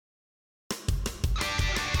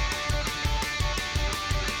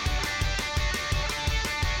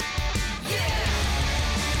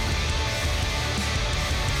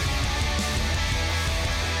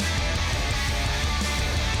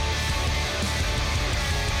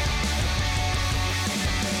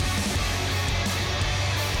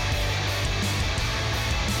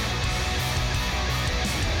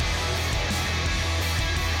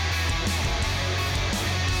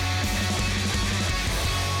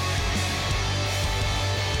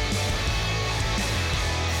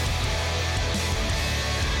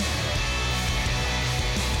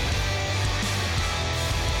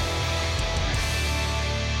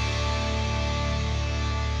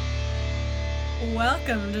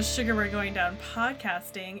Welcome to Sugar We're Going Down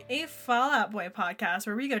Podcasting, a Fall Out Boy podcast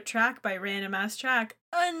where we go track by random ass track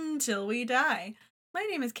until we die. My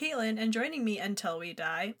name is Caitlin, and joining me until we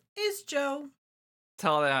die is Joe.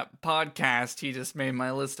 Tell that podcast he just made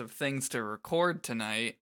my list of things to record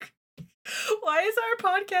tonight. Why is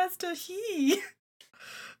our podcast a he?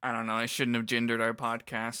 I don't know, I shouldn't have gendered our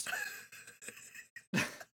podcast.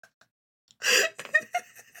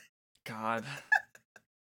 God.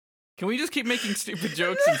 Can we just keep making stupid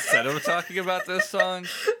jokes instead of talking about this song?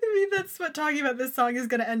 I mean, that's what talking about this song is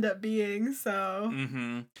going to end up being, so...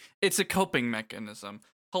 It's a coping mechanism.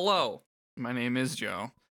 Hello, my name is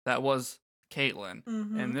Joe. That was Caitlin.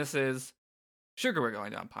 And this is Sugar We're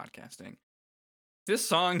Going Down Podcasting. This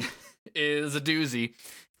song is a doozy.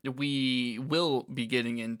 We will be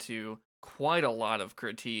getting into quite a lot of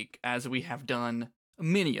critique, as we have done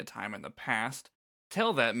many a time in the past.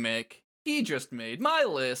 Tell that Mick, he just made my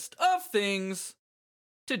list of things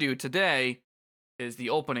to do today is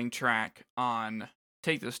the opening track on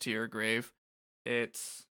Take This to Your Grave.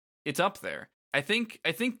 It's up there. I think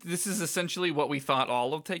this is essentially what we thought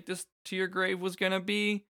all of Take This to Your Grave was gonna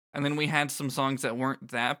be, and then we had some songs that weren't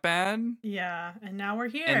that bad. Yeah, and now we're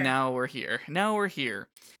here. Now we're here.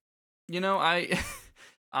 You know,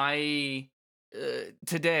 I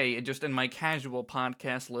today, just in my casual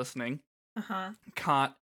podcast listening,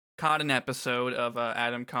 caught an episode of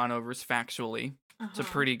Adam Conover's Factually. It's a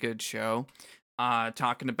pretty good show,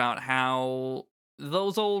 talking about how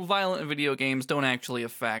those old violent video games don't actually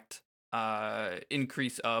affect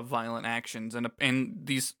increase of violent actions, and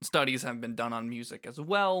these studies have been done on music as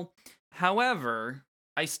well. However,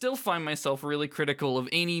 I still find myself really critical of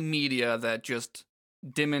any media that just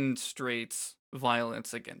demonstrates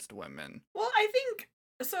violence against women. Well, I think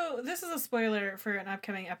so. This is a spoiler for an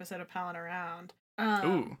upcoming episode of Palin' Around.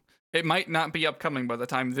 Ooh, it might not be upcoming by the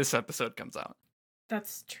time this episode comes out.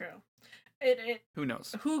 That's true. Who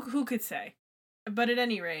knows? Who could say? But at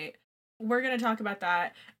any rate, we're going to talk about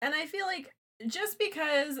that. And I feel like just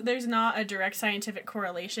because there's not a direct scientific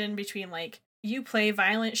correlation between, like, you play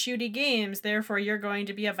violent, shooty games, therefore you're going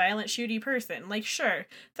to be a violent, shooty person. Like, sure,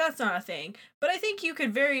 that's not a thing. But I think you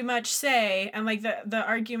could very much say, and, like, the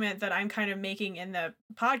argument that I'm kind of making in the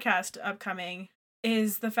podcast upcoming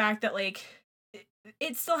is the fact that, like,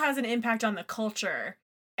 it still has an impact on the culture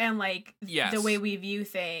and, like, the way we view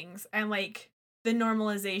things, and, like, the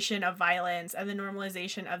normalization of violence and the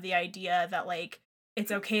normalization of the idea that, like,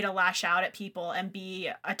 it's okay to lash out at people and be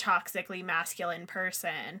a toxically masculine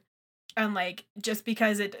person. And, like, just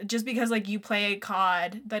because like you play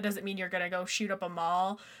COD, that doesn't mean you're gonna go shoot up a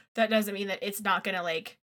mall. That doesn't mean that it's not gonna,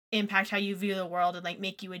 like, impact how you view the world and, like,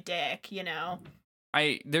 make you a dick, you know?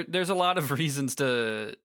 There's a lot of reasons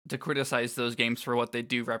to criticize those games for what they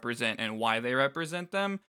do represent and why they represent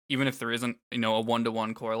them, even if there isn't, a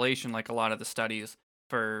 1-to-1 correlation. Like, a lot of the studies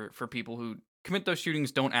for people who commit those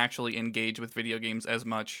shootings don't actually engage with video games as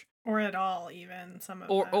much. Or at all, even, some of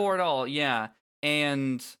them. Or at all, yeah.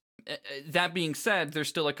 And that being said, there's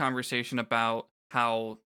still a conversation about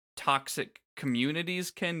how toxic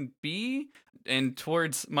communities can be, and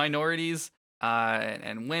towards minorities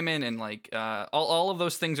and women, and, like, all of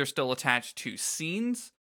those things are still attached to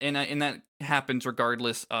scenes, and that happens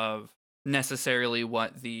regardless of necessarily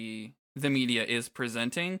what the media is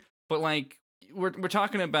presenting. But, like, we're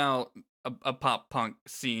talking about a pop punk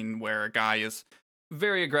scene where a guy is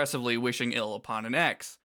very aggressively wishing ill upon an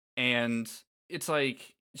ex, and it's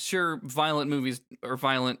like, sure, violent movies or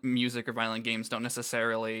violent music or violent games don't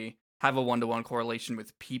necessarily have a 1-to-1 correlation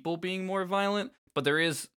with people being more violent, but there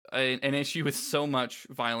is an issue with so much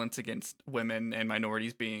violence against women and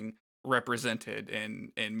minorities being represented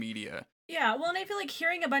in media. Yeah, well, and I feel like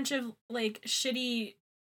hearing a bunch of, like, shitty,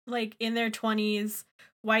 like, in their 20s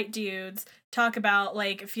white dudes talk about,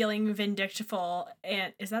 like, feeling vindictive,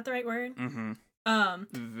 and is that the right word?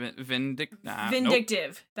 Vindictive.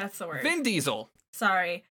 Nope. That's the word. Vin Diesel.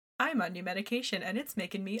 Sorry, I'm on new medication and it's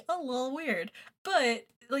making me a little weird. But,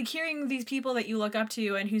 like, hearing these people that you look up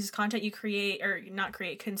to and whose content you create, or not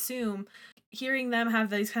create, consume, hearing them have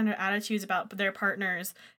these kind of attitudes about their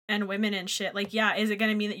partners and women and shit, like, yeah, is it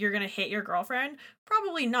going to mean that you're going to hit your girlfriend?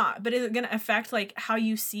 Probably not. But is it going to affect, like, how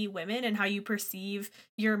you see women and how you perceive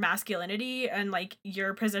your masculinity and, like,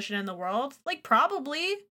 your position in the world? Like,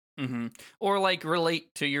 probably. Or, like,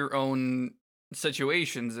 relate to your own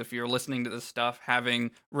situations if you're listening to this stuff,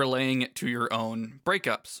 relaying it to your own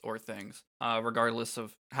breakups or things, regardless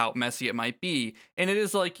of how messy it might be. And it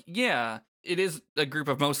is like, yeah, it is a group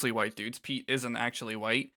of mostly white dudes. Pete isn't actually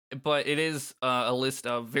white, but it is a list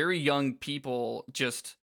of very young people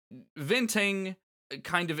just venting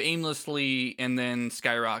kind of aimlessly and then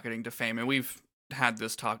skyrocketing to fame. And we've had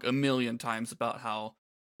this talk a million times about how,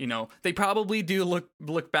 you know, they probably do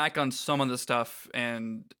look back on some of the stuff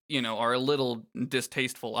and, you know, are a little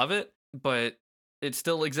distasteful of it, but it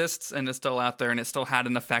still exists and it's still out there and it still had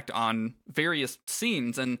an effect on various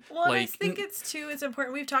scenes. And well, and I think it's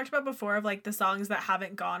important. We've talked about before of like the songs that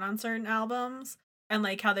haven't gone on certain albums and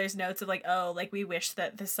like how there's notes of like, oh, like we wish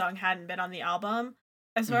that this song hadn't been on the album.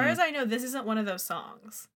 As far as I know, this isn't one of those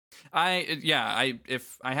songs.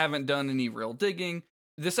 If I haven't done any real digging,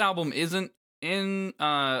 this album isn't in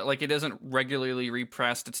like it isn't regularly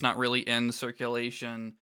repressed. It's not really in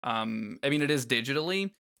circulation. I mean, it is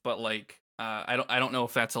digitally, but like I don't know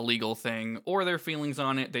if that's a legal thing or their feelings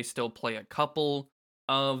on it. They still play a couple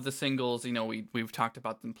of the singles. You know, we've talked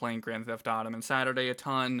about them playing Grand Theft Autumn and Saturday a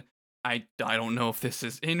ton. I don't know if this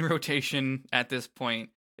is in rotation at this point.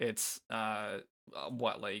 It's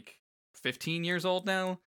what, like 15 years old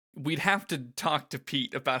now? We'd have to talk to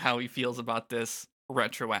Pete about how he feels about this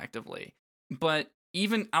retroactively. But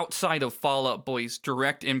even outside of Fall Out Boy's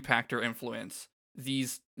direct impact or influence,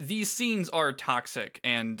 these scenes are toxic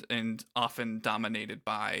and often dominated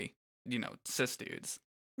by, you know, cis dudes.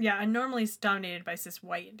 Yeah, and normally it's dominated by cis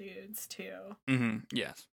white dudes too.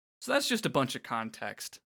 Yes. So that's just a bunch of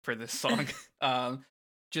context for this song,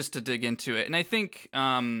 just to dig into it. And I think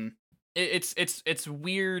it's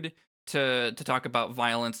weird to talk about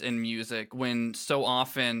violence in music when so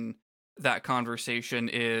often that conversation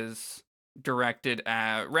is directed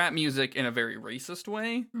at rap music in a very racist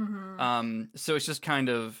way. So it's just kind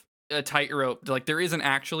of a tightrope. Like there isn't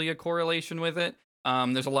actually a correlation with it.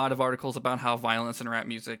 There's a lot of articles about how violence in rap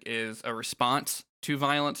music is a response to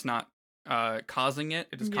violence, not causing it.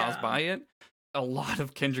 It is caused by it. A lot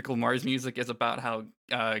of Kendrick Lamar's music is about how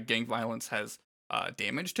gang violence has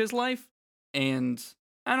damaged his life. And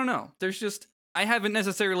I don't know. I haven't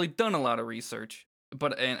necessarily done a lot of research,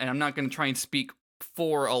 but and I'm not going to try and speak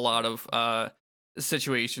for a lot of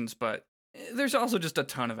situations, but there's also just a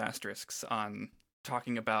ton of asterisks on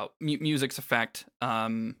talking about music's effect,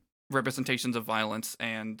 representations of violence,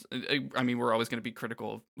 and I mean, we're always going to be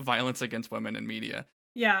critical of violence against women in media.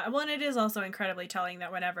 Yeah, well, and it is also incredibly telling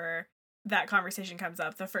that whenever that conversation comes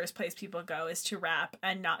up, the first place people go is to rap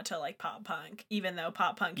and not to like pop punk, even though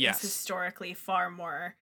pop punk is historically far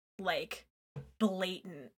more like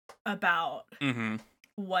blatant about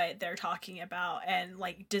what they're talking about and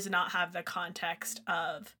like does not have the context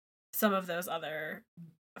of some of those other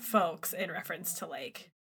folks in reference to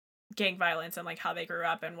like gang violence and like how they grew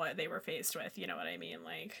up and what they were faced with, you know what I mean?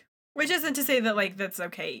 Like, which isn't to say that like that's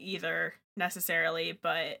okay either necessarily,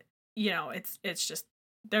 but you know, it's just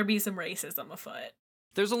there be some racism afoot.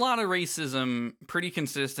 There's a lot of racism pretty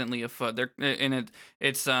consistently afoot.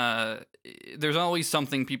 It's there's always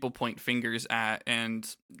something people point fingers at, and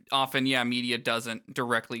often, media doesn't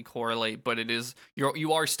directly correlate, but it is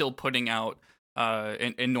you are still putting out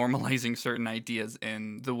and normalizing certain ideas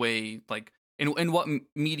in the way like in what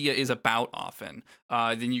media is about often.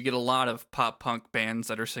 Then you get a lot of pop punk bands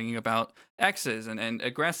that are singing about exes and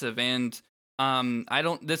aggressive, and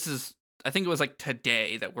I think it was like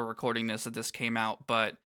today that we're recording this that this came out,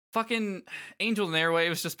 but fucking Angels and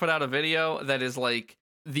Airwaves just put out a video that is like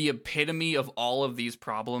the epitome of all of these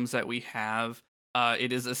problems that we have.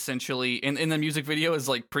 It is essentially, in the music video is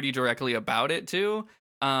like pretty directly about it too,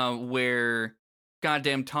 where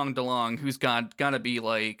goddamn Tong DeLonge, who's gotta be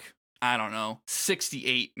like, I don't know,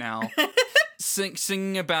 68 now,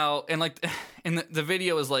 singing about, and like, and the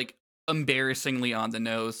video is like embarrassingly on the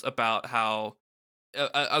nose about how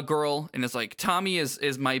a girl, and it's like, Tommy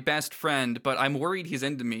is my best friend, but I'm worried he's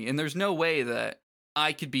into me, and there's no way that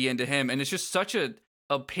I could be into him. And it's just such a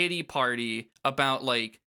pity party about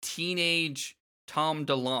like teenage Tom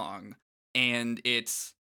DeLonge, and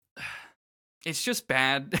it's just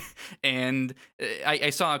bad. And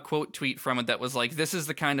I saw a quote tweet from it that was like, this is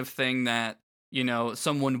the kind of thing that, you know,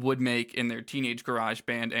 someone would make in their teenage garage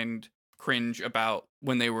band and cringe about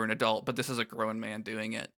when they were an adult, but this is a grown man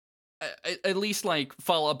doing it. At least like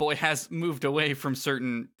Fall Out Boy has moved away from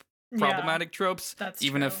certain problematic tropes. That's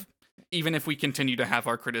even true. even if we continue to have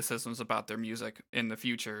our criticisms about their music in the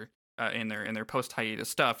future, in their post hiatus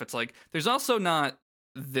stuff, it's like there's also not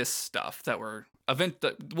this stuff that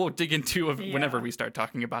we'll dig into whenever we start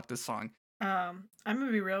talking about this song. I'm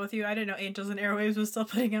gonna be real with you. I didn't know Angels and Airwaves was still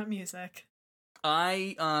putting out music.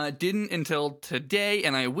 I didn't until today,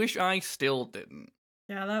 and I wish I still didn't.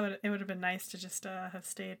 Yeah, it would have been nice to just have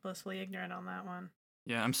stayed blissfully ignorant on that one.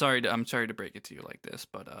 Yeah, I'm sorry to break it to you like this,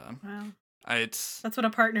 but well, that's what a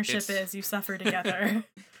partnership is. You suffer together.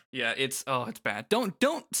 Yeah, it's bad. Don't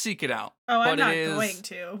seek it out. Oh, I'm not going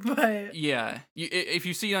to. But yeah, if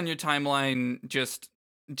you see it on your timeline, just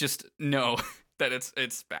know that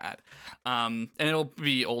it's bad. And it'll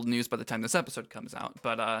be old news by the time this episode comes out.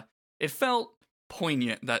 But it felt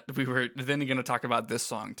poignant that we were then going to talk about this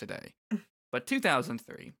song today. But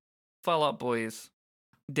 2003, Fall Out Boy's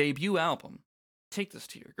debut album, Take This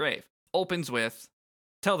to Your Grave, opens with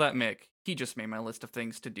 "Tell that Mick he just made my list of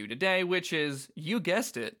things to do today," which is, you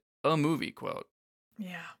guessed it, a movie quote.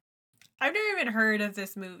 Yeah. I've never even heard of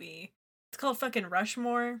this movie. It's called fucking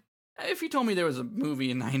Rushmore. If you told me there was a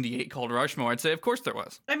movie in '98 called Rushmore, I'd say of course there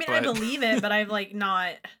was. I mean, I believe it, but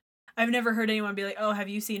I've never heard anyone be like, "Oh, have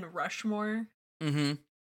you seen Rushmore?" Mm-hmm.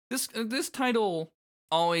 This title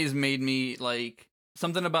always made me like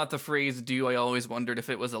something about the phrase "do." I always wondered if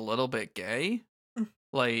it was a little bit gay,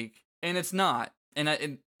 and it's not.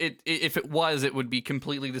 And if it was, it would be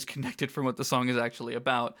completely disconnected from what the song is actually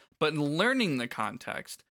about. But in learning the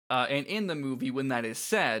context, and in the movie when that is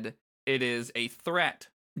said, it is a threat.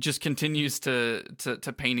 Just continues to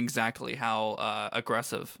paint exactly how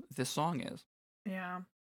aggressive this song is. Yeah.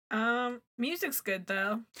 Music's good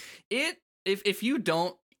though. If you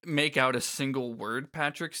don't make out a single word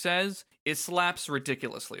Patrick says, it slaps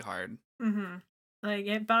ridiculously hard. Mm-hmm. Like,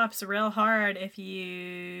 it bops real hard if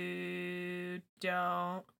you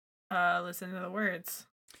don't listen to the words.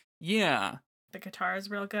 Yeah. The guitar is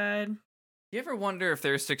real good. You ever wonder if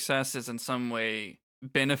their success is in some way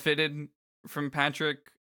benefited from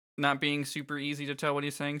Patrick not being super easy to tell what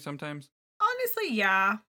he's saying sometimes? Honestly,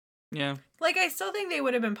 yeah. Yeah. Like, I still think they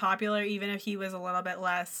would have been popular even if he was a little bit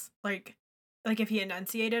less, like if he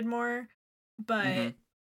enunciated more. But mm-hmm.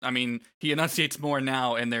 I mean, he enunciates more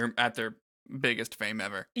now and they're at their biggest fame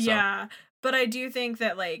ever. So. Yeah. But I do think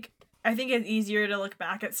that, like, I think it's easier to look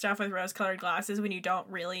back at stuff with rose-colored glasses when you don't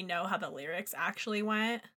really know how the lyrics actually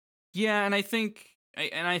went. Yeah, and I think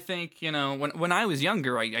you know, when I was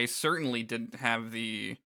younger, I certainly didn't have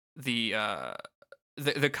the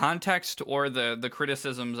context or the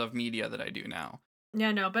criticisms of media that I do now.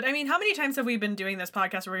 Yeah, no, but I mean, how many times have we been doing this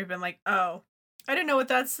podcast where we've been like, "Oh, I didn't know what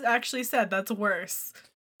that's actually said. That's worse."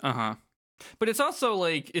 Uh-huh. But it's also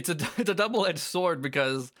like it's a double-edged sword,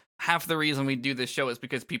 because half the reason we do this show is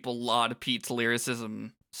because people laud Pete's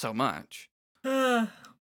lyricism so much.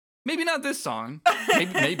 Maybe not this song.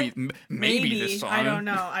 Maybe this song. I don't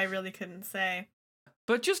know. I really couldn't say.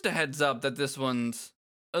 But just a heads up that this one's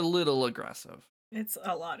a little aggressive. It's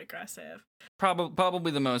a lot aggressive.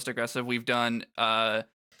 Probably the most aggressive we've done.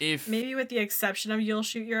 If maybe with the exception of "You'll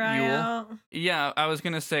Shoot Your Eye Out." Yeah, I was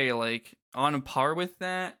gonna say, like, on par with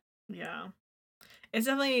that. Yeah, it's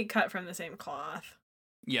definitely cut from the same cloth.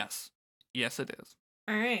 Yes, it is.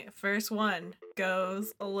 All right, first one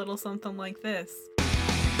goes a little something like this.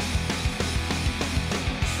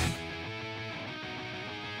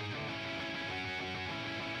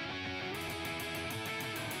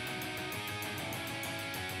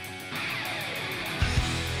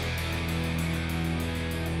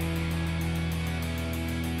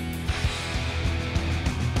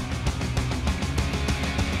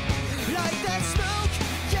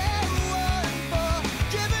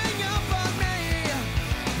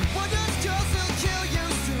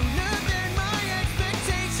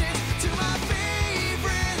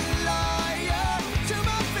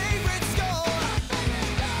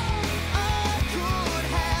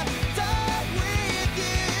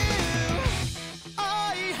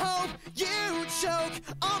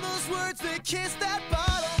 Kiss that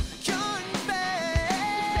bottle, confess.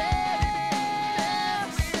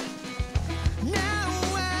 Now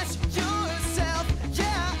ask yourself,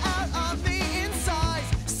 yeah, out on the inside.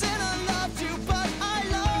 Said I loved you, but I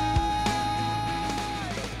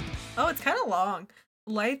lied. Oh, it's kind of long.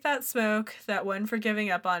 Light that smoke, that one for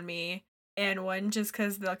giving up on me, and one just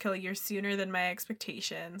because they'll kill you sooner than my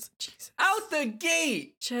expectations. Jesus. Out the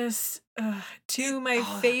gate! Just, to my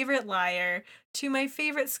favorite liar, to my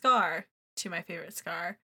favorite scar. To my favorite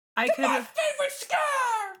scar. My favorite scar!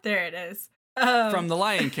 There it is. From The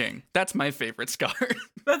Lion King. That's my favorite scar.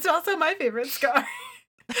 That's also my favorite scar.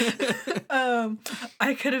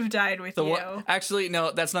 I could have died with you. Actually,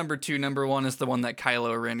 no, that's number 2. Number 1 is the one that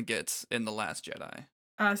Kylo Ren gets in The Last Jedi.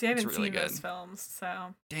 Oh, see, I haven't really seen good. those films,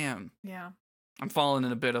 so. Damn. Yeah. I'm falling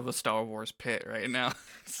in a bit of a Star Wars pit right now.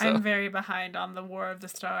 So. I'm very behind on the War of the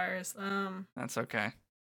Stars. That's okay.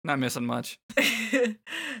 Not missing much.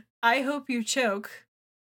 I hope you choke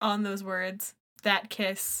on those words. That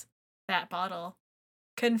kiss, that bottle.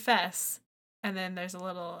 Confess. And then there's a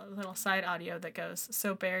little side audio that goes,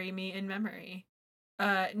 so bury me in memory.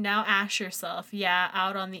 Now ask yourself, yeah,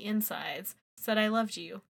 out on the insides. Said I loved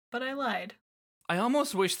you, but I lied. I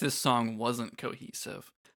almost wish this song wasn't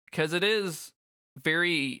cohesive, because it is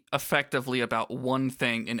very effectively about one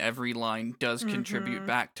thing in every line does contribute Mhm.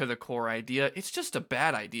 back to the core idea. It's just a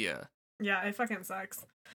bad idea. Yeah, it fucking sucks.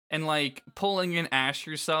 And like pulling in Ash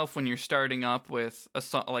Yourself when you're starting up with a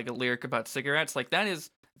song, like a lyric about cigarettes, like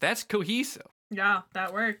that's cohesive. Yeah,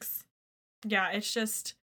 that works. Yeah, it's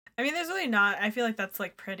just, I mean, there's really not, I feel like that's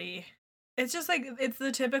like pretty, it's just like, it's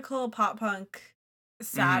the typical pop punk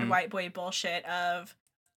sad Mhm. white boy bullshit of,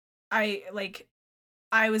 I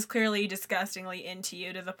was clearly disgustingly into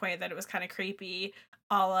you to the point that it was kind of creepy,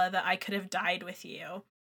 a la that I could have died with you.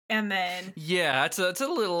 And then, Yeah, it's a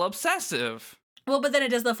little obsessive. well, but then it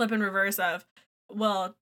does the flip and reverse of,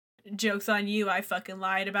 well, joke's on you, I fucking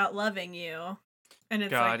lied about loving you. And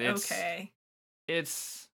it's God, like, it's- okay.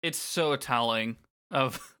 It's so telling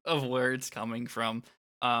of words coming from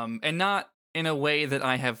and not in a way that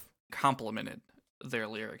I have complimented their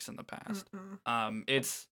lyrics in the past. Mm-mm.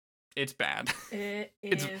 It's bad. It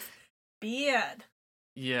It's- is bad.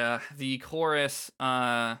 Yeah, the chorus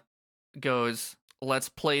goes, "Let's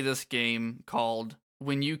play this game called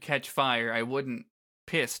When You Catch Fire, I Wouldn't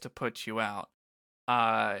Piss to Put You Out.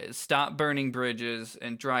 Stop burning bridges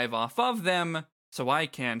and drive off of them so I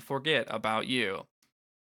can forget about you."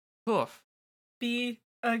 Oof. Be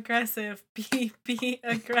aggressive. Be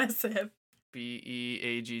aggressive.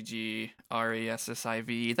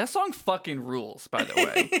 BEAGGRESSIV. That song fucking rules, by the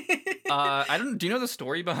way. Do you know the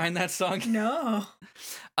story behind that song? No.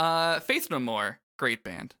 Faith No More, great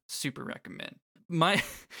band, super recommend.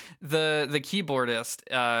 The keyboardist,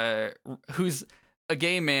 who's a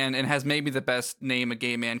gay man and has maybe the best name a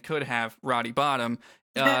gay man could have, Roddy Bottom,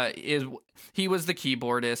 he was the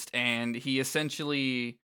keyboardist, and he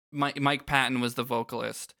essentially Mike Patton was the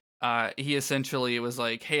vocalist. He essentially was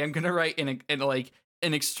like, "Hey, I'm gonna write in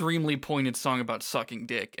an extremely pointed song about sucking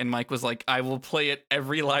dick," and Mike was like, "I will play it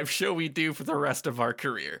every live show we do for the rest of our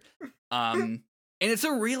career." And it's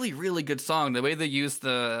a really, really good song. The way they use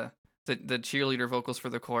the cheerleader vocals for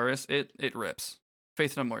the chorus, it rips.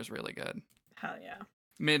 Faith No More is really good. Hell yeah.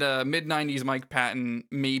 Mid 90s Mike Patton,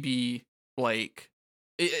 maybe like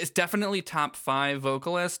it's definitely top 5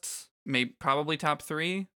 vocalists, maybe probably top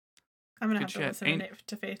 3. I'm gonna Good have to shit. listen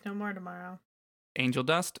to Faith No More tomorrow. Angel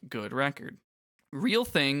Dust, good record. Real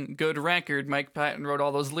Thing, good record. Mike Patton wrote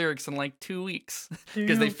all those lyrics in like 2 weeks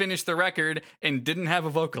because they Damn. finished the record and didn't have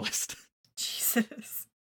a vocalist. Jesus.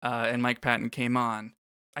 And Mike Patton came on.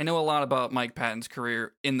 I know a lot about Mike Patton's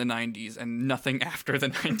career in the 90s and nothing after the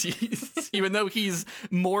 90s, even though he's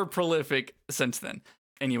more prolific since then.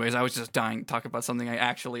 Anyways, I was just dying to talk about something I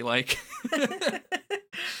actually like.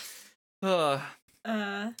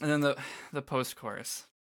 And then the post-chorus.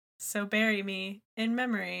 So bury me in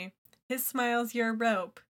memory. His smile's your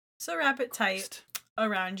rope. So wrap it tight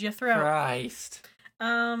around your throat. Christ.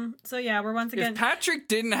 So yeah, we're once again. If Patrick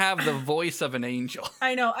didn't have the voice of an angel.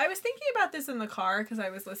 I know. I was thinking about this in the car because I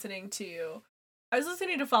was listening to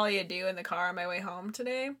Follow You Do in the car on my way home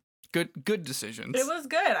today. Good decisions. It was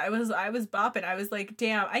good. I was bopping. I was like,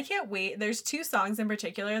 damn, I can't wait. There's 2 songs in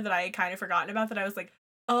particular that I had kind of forgotten about that I was like,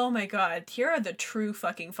 oh my god, here are the true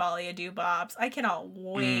fucking Follow You Do bops. I cannot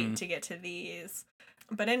wait to get to these.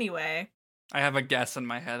 But anyway. I have a guess in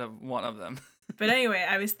my head of one of them. But anyway,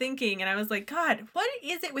 I was thinking and I was like, God, what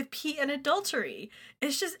is it with Pete and adultery?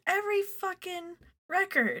 It's just every fucking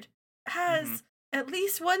record has at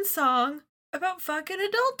least one song about fucking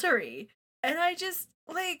adultery. And I just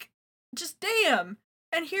damn.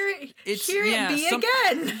 And here it be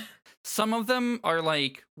again. Some of them are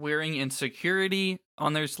like wearing insecurity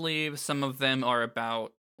on their sleeves. Some of them are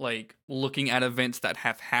about like looking at events that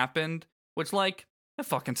have happened, which like that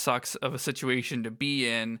fucking sucks of a situation to be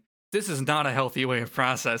in. This is not a healthy way of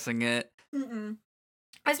processing it. Mm-mm.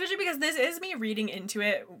 Especially because this is me reading into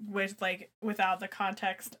it with without the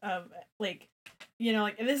context of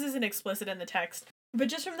this isn't explicit in the text, but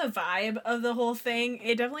just from the vibe of the whole thing,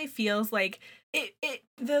 it definitely feels like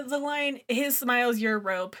the line "his smile's your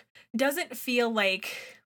rope" doesn't feel like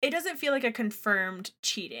a confirmed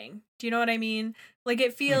cheating. Do you know what I mean? Like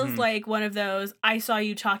it feels like one of those "I saw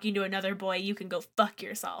you talking to another boy, you can go fuck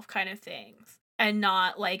yourself" kind of things. And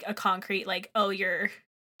not like a concrete like, "Oh, you're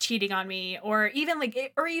cheating on me," or even like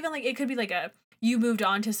it could be like a "you moved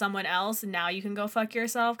on to someone else and now you can go fuck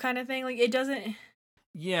yourself" kind of thing. Like it doesn't.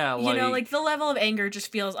 Yeah, like the level of anger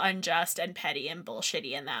just feels unjust and petty and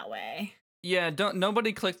bullshitty in that way. Yeah,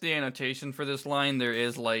 nobody clicked the annotation for this line. There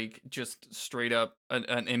is like just straight up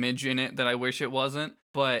an image in it that I wish it wasn't,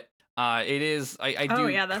 but it is. I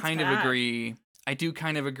do kind of agree. I do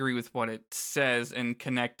kind of agree with what it says and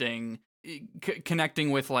connecting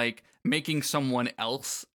with like making someone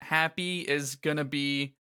else happy is gonna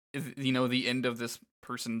be the end of this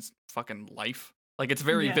person's fucking life. Like it's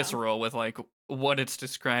very Yeah. visceral with like what it's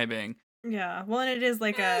describing. Yeah. Well, and it is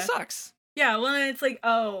like It sucks. yeah, well, and it's like,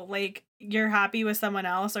 oh, like you're happy with someone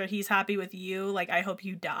else or he's happy with you. Like, I hope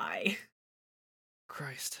you die.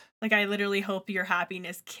 Christ. Like, I literally hope your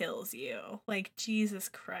happiness kills you. Like, Jesus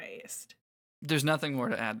Christ. There's nothing more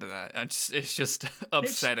to add to that. It's just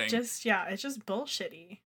upsetting. It's just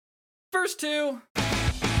bullshitty. Verse 2.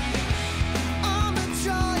 On the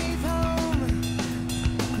drive home,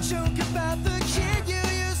 joke about the kid you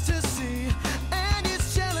used to see and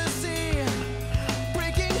his jealousy.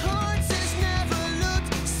 Breaking hearts has never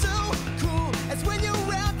looked so cool as when you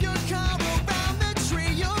wrap your car around the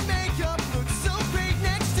tree. Your makeup looks so great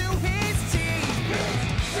next to his teeth.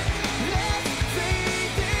 Let's play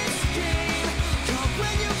this game. Come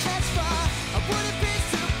when you catch fire, I wouldn't be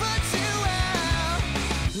to put you out.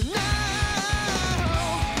 No,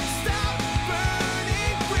 stop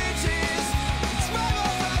burning bridges. Drive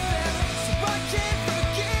over them so I can't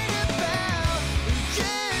forget about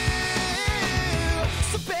you.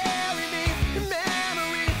 So bury me in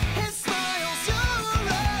memory and smiles your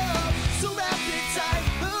love. So wrap it tight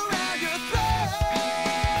around your throat.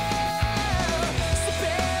 So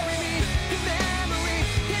bury me in memory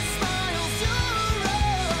and smiles your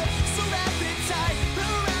love. So wrap it tight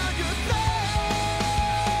around your throat.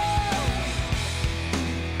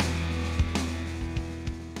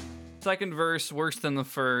 Second verse, worse than the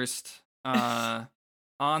first. On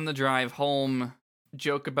the drive home,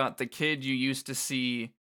 joke about the kid you used to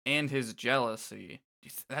see and his jealousy.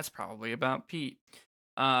 That's probably about Pete.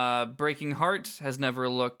 Breaking Heart has never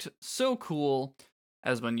looked so cool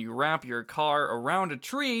as when you wrap your car around a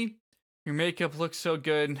tree. Your makeup looks so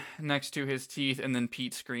good next to his teeth, and then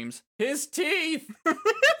Pete screams, "His teeth!"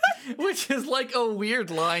 Which is like a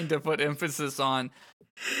weird line to put emphasis on.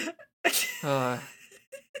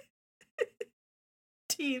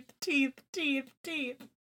 Teeth, teeth, teeth, teeth.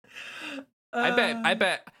 I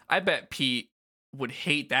bet Pete would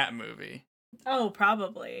hate that movie. Oh,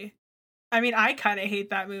 probably. I mean, I kind of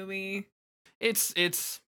hate that movie. It's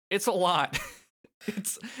a lot.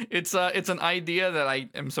 it's an idea that I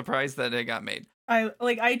am surprised that it got made.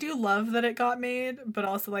 I do love that it got made, but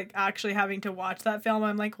also like actually having to watch that film,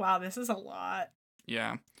 I'm like, wow, this is a lot.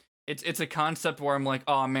 Yeah. It's a concept where I'm like,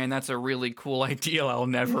 oh man, that's a really cool idea I'll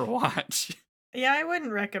never watch. Yeah, I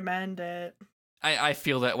wouldn't recommend it. I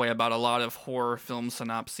feel that way about a lot of horror film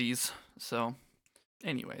synopses. So,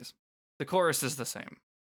 anyways, the chorus is the same,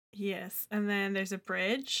 Yes, and then there's a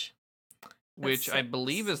bridge. which I That's-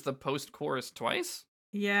 believe is the post-chorus twice.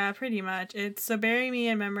 Yeah, pretty much. It's so bury me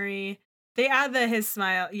in memory. They add his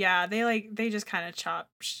smile. Yeah, they just kind of chop.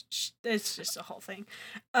 It's just a whole thing.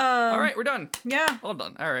 All right, we're done. Yeah. All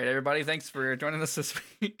done. All right, everybody. Thanks for joining us this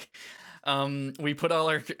week. We put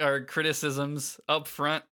all our criticisms up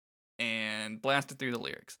front and blasted through the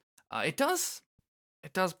lyrics. It does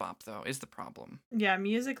bop though, is the problem. Yeah,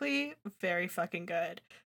 musically, very fucking good.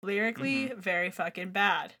 Lyrically, very fucking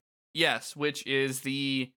bad. Yes, which is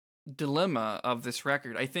the dilemma of this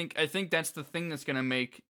record. I think that's the thing that's gonna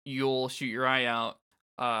make You'll Shoot Your Eye Out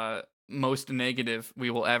most negative we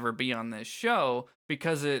will ever be on this show,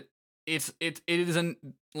 because it isn't,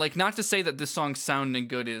 like, not to say that this song sounding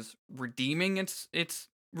good is redeeming its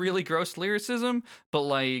really gross lyricism, but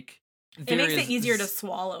like It makes it easier to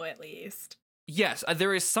swallow, at least. Yes,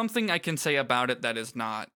 there is something I can say about it that is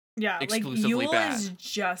not. Yeah, Exclusively like Yule bad. is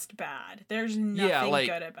just bad. There's nothing like-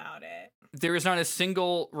 good about it. There is not a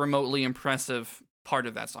single remotely impressive part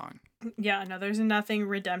of that song. Yeah, no, there's nothing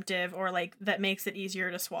redemptive or like that makes it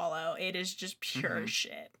easier to swallow. It is just pure Mhm.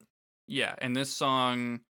 shit. Yeah, and this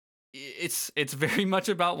song, it's very much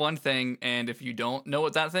about one thing, and if you don't know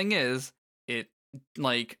what that thing is, it,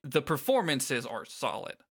 like, the performances are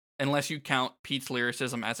solid, unless you count Pete's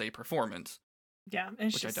lyricism as a performance, Yeah,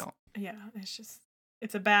 it's which just I don't. yeah,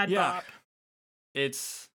 it's a bad Yeah. bop. It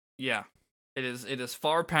is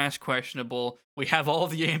far past questionable. We have all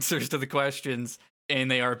the answers to the questions, and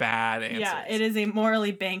they are bad answers. Yeah, it is a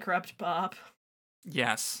morally bankrupt bop.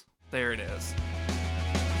 Yes, there it is.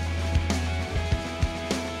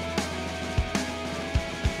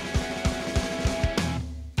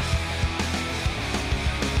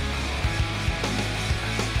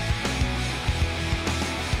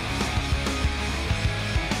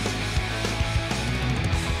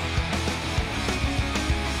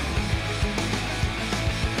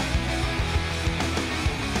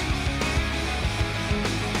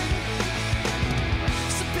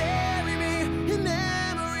 So bury me in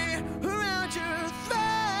memory around your throat.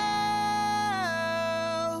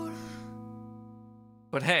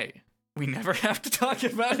 But hey, we never have to talk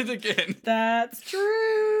about it again. That's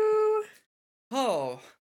true. Oh,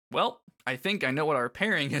 well, I think I know what our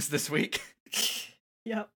pairing is this week.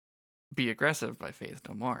 Yep. Be Aggressive by Faith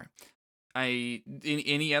No More.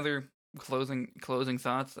 Any other closing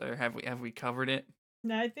thoughts, or have we covered it?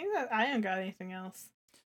 No, I think that I haven't got anything else.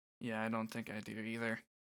 Yeah, I don't think I do either.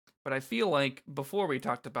 But I feel like before we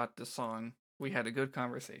talked about this song, we had a good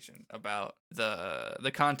conversation about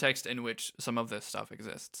the context in which some of this stuff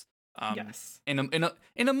exists. Yes. In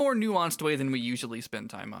a more nuanced way than we usually spend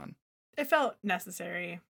time on. It felt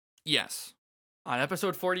necessary. Yes. On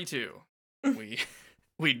episode 42,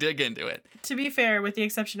 we dig into it. To be fair, with the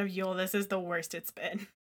exception of Yule, this is the worst it's been.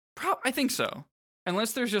 I think so.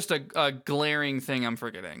 Unless there's just a glaring thing I'm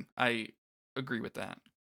forgetting. I agree with that.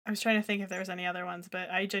 I was trying to think if there was any other ones, but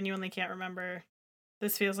I genuinely can't remember.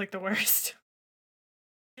 This feels like the worst.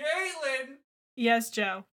 Caitlin! Yes,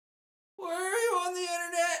 Joe. Where are you on the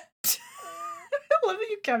internet? I love that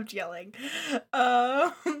you kept yelling.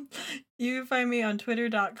 You can find me on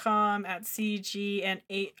twitter.com at CG and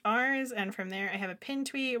 8Rs, and from there I have a pin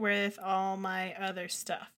tweet with all my other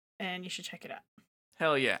stuff, and you should check it out.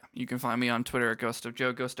 Hell yeah. You can find me on Twitter at Ghost of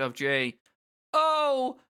Joe, Ghost of J.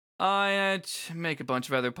 Oh! I make a bunch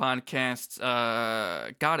of other podcasts.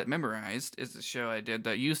 Got It Memorized is the show I did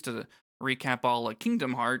that used to recap all of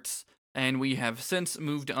Kingdom Hearts, and we have since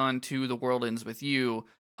moved on to The World Ends With You,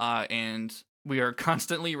 and we are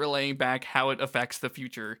constantly relaying back how it affects the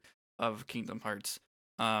future of Kingdom Hearts.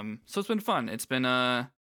 So it's been fun. It's been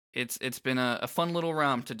a fun little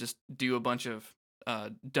romp to just do a bunch of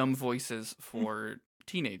dumb voices for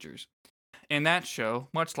teenagers. And that show,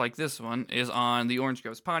 much like this one, is on the Orange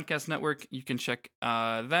Groves Podcast Network. You can check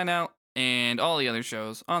that out and all the other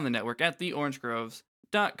shows on the network at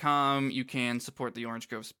theorangegroves.com. You can support the Orange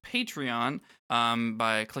Groves Patreon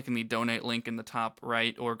by clicking the donate link in the top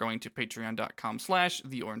right or going to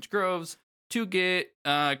patreon.com/theorangegroves to get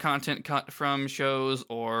content cut from shows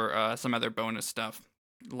or some other bonus stuff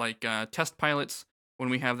like test pilots when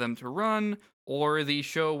we have them to run, or the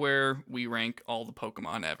show where we rank all the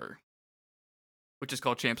Pokemon ever, which is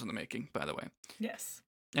called Champs in the Making, by the way. Yes.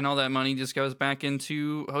 And all that money just goes back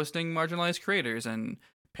into hosting marginalized creators and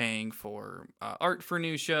paying for art for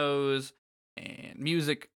new shows and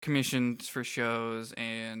music commissions for shows,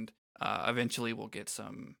 and eventually we'll get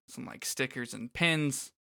some like stickers and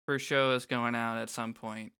pins for shows going out at some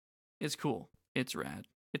point. It's cool. It's rad.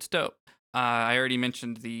 It's dope. I already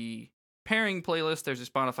mentioned the pairing playlist. There's a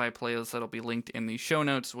Spotify playlist that'll be linked in the show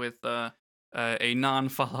notes with a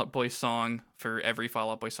non-Fall Out Boy song for every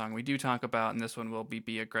Fall Out Boy song we do talk about, and this one will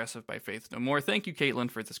be Aggressive by Faith No More. Thank you, Caitlin,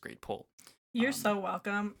 for this great poll. You're so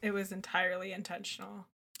welcome. It was entirely intentional.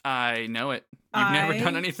 I know it. You've never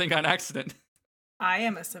done anything on accident. I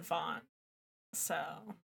am a savant, so.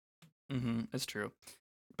 It's true.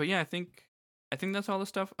 But yeah, I think that's all the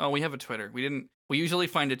stuff. Oh, we have a Twitter. We usually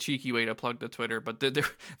find a cheeky way to plug the Twitter, but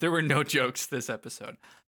there were no jokes this episode.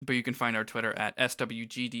 But you can find our Twitter at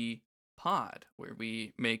SWGD Pod, where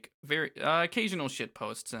we make very occasional shit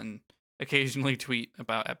posts and occasionally tweet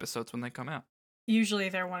about episodes when they come out. Usually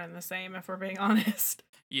they're one and the same, if we're being honest.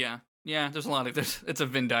 Yeah, there's a lot of this. It's a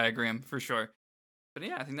Venn diagram for sure. But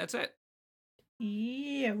yeah, I think that's it.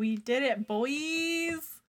 Yeah, we did it, boys.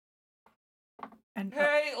 And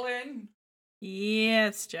Caitlin!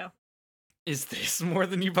 Yes, Joe. Is this more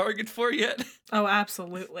than you bargained for yet? Oh,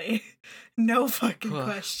 absolutely. No fucking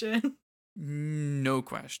question. No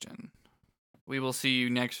question. We will see you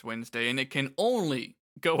next Wednesday, and it can only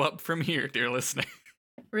go up from here, dear listener.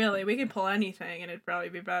 Really, we could pull anything, and it'd probably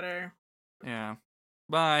be better. Yeah.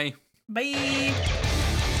 Bye. Bye.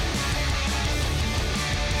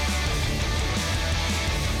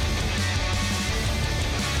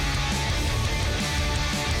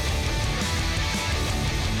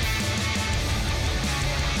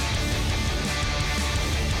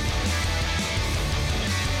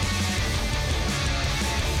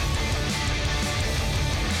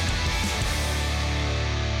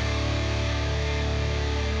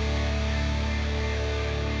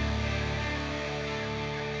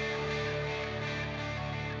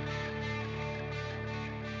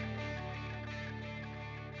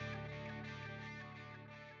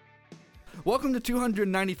 Welcome to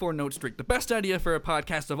 294 Note Streak, the best idea for a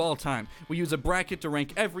podcast of all time. We use a bracket to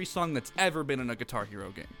rank every song that's ever been in a Guitar Hero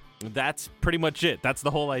game. That's pretty much it. That's the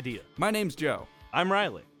whole idea. My name's Joe. I'm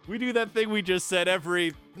Riley. We do that thing we just said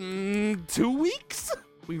every 2 weeks?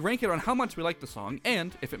 We rank it on how much we like the song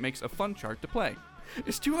and if it makes a fun chart to play.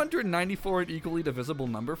 Is 294 an equally divisible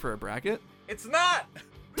number for a bracket? It's not!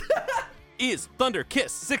 Is Thunder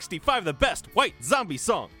Kiss 65 the best white zombie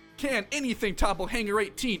song? Can anything topple Hangar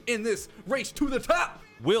 18 in this race to the top?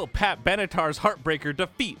 Will Pat Benatar's Heartbreaker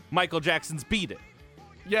defeat Michael Jackson's Beat It?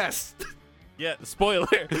 Yes. Yeah, spoiler.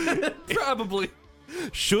 Probably.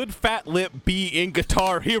 Should Fat Lip be in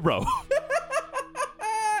Guitar Hero?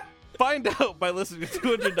 Find out by listening to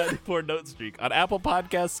 294 Note Streak on Apple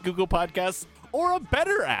Podcasts, Google Podcasts, or a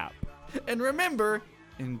better app. And remember,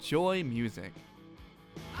 enjoy music.